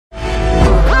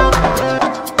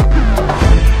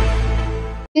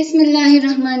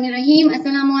बिस्मिल्लाहिर्रहमानिर्रहीम।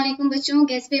 अस्सलाम वालेकुम बच्चों,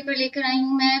 गेस्ट पेपर लेकर आई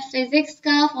हूँ मैं फिजिक्स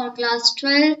का फॉर क्लास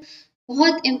 12।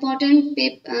 बहुत इम्पोर्टेंट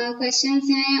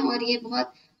क्वेश्चंस हैं और ये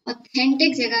बहुत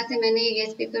ऑथेंटिक जगह से मैंने ये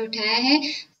गेस्ट पेपर उठाया है।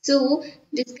 सो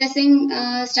discussing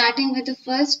starting with the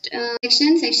first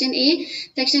section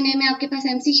A में आपके पास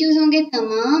MCQs होंगे।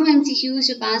 तमाम MCQs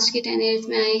जो पास्ट के 10 ईयर्स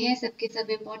में आए हैं सबके सब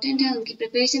इम्पोर्टेंट हैं, उनकी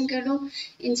प्रिपरेशन कर लो,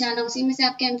 इंशाल्लाह उसी में से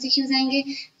आपके MCQs आएंगे।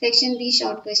 Section B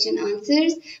short question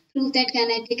answers. Prove that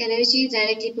kinetic energy is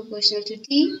directly proportional to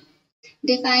T.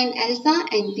 Define alpha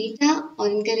and beta और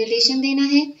इनका रिलेशन देना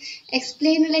है।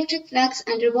 Explain electric flux,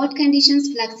 under what conditions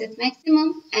flux is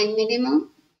maximum and minimum.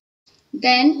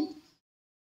 Then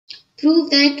prove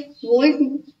that volt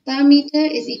per meter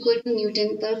is equal to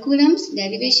Newton per coulombs.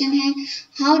 Derivation है।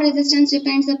 How resistance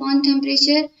depends upon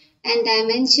temperature and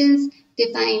dimensions.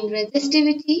 Define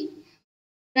resistivity.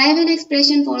 Derive an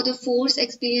expression for the force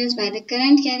experienced by the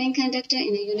current carrying conductor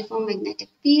in a uniform magnetic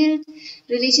field.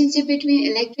 Relationship between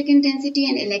electric intensity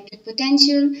and electric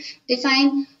potential.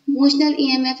 Define motional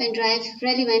EMF and derive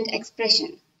relevant expression.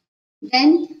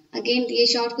 Then again ये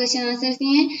short question answers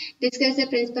दिए हैं। Discuss the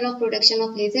principle of production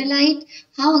of laser light.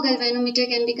 How a galvanometer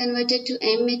can be converted to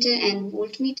ammeter and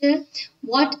voltmeter.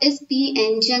 What is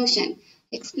PN junction?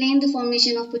 Explain the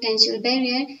formation of potential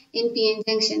barrier in PN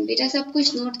junction. बेटा सब कुछ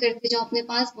note करते जाओ अपने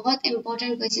पास, बहुत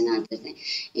important question answers हैं।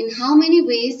 In how many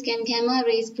ways can gamma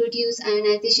rays produce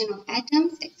ionization of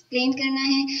atoms? Explain करना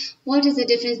है। What is the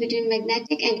difference between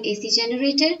magnetic and AC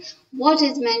generator? What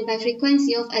is meant by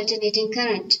frequency of alternating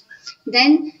current?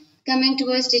 Then coming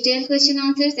towards detailed question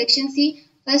answers, section C,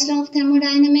 first law of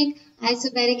thermodynamic,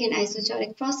 isobaric and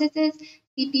isochoric processes.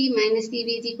 Cp minus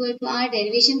Cv is equal to R,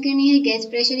 derivation करनी है। Gas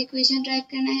pressure equation drive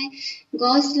करना है।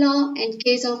 Gauss law and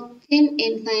case of thin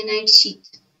infinite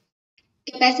sheet.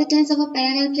 Capacitance of a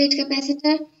parallel plate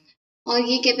capacitor, और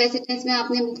ये capacitance में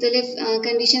आपने मुख्तलिफ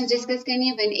conditions discuss करनी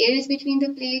है। When air is between the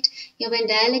plate या when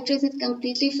dielectric is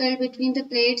completely filled between the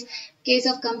plates, case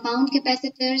of compound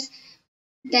capacitors.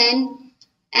 Then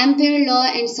ampere law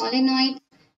and solenoid,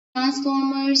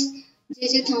 transformers,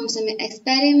 J.J Thomsan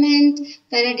experiment,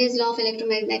 Faraday's law of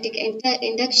electromagnetic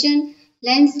induction,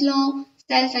 Lenz law,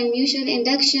 self and mutual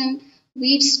induction,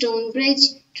 Wheatstone bridge,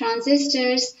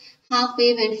 transistors, half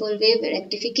wave and full wave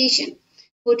rectification,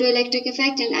 Photoelectric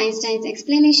effect and Einstein's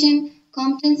explanation,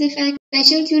 Compton's effect,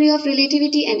 special theory of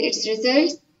relativity and its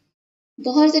results,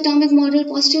 Bohr's atomic model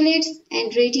postulates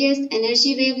and radius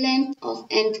energy wavelength of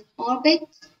nth orbit,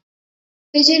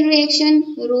 fission reaction,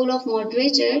 role of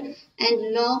moderator and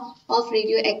law of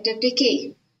radioactive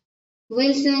decay,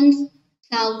 Wilson's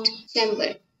cloud chamber।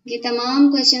 ये तमाम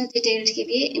question detailed के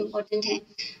लिए important हैं।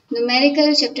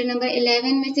 Numerical chapter number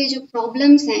 11 में से जो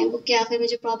problems हैं, book के आखिर में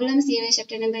जो प्रॉब्लम्स दिए हैं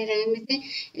चैप्टर नंबर 11 में से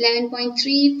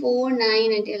 11.3, 4,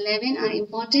 9 एंड 11 आर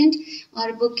इम्पोर्टेंट,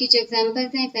 और बुक की जो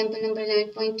एग्जाम्पल्स हैं, example number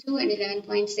 11.2 and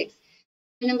 11.6।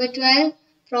 Number 12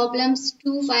 problems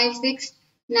 2, 5, 6,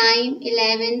 9,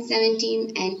 11, 17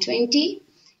 and 20.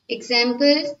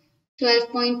 Examples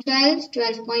 12.12,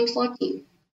 12.14.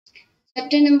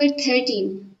 Chapter number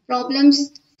 13. Problems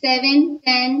 7,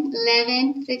 10,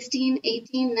 11, 16,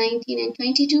 18, 19 and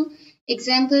 22.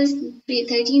 Examples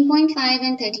 13.5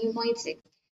 and 13.6.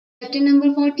 Chapter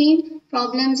number 14.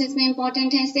 Problems इसमें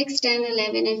important है 6, 10,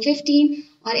 11 and 15,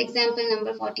 और example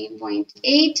number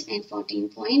 14.8 and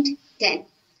 14.10.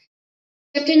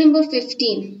 Chapter number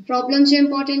 15. Problems जो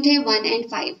important है 1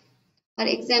 and 5, और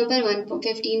example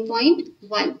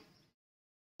 15.1.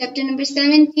 Chapter number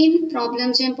 17.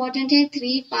 Problems जो important है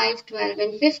 3, 5, 12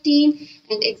 and 15,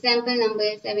 and example number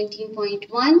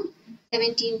 17.1,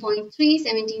 17.3,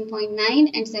 17.9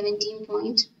 and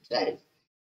 17.12.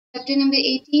 Chapter number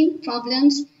 18.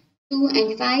 Problems 2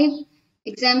 and 5,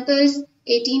 examples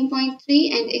 18.3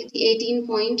 and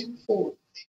 18.4.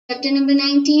 Chapter number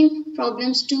 19,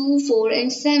 problems 2, 4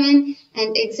 and 7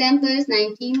 and examples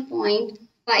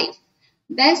 19.5.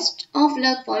 Best of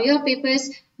luck for your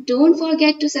papers. Don't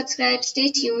forget to subscribe. Stay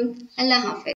tuned. Allah Hafiz.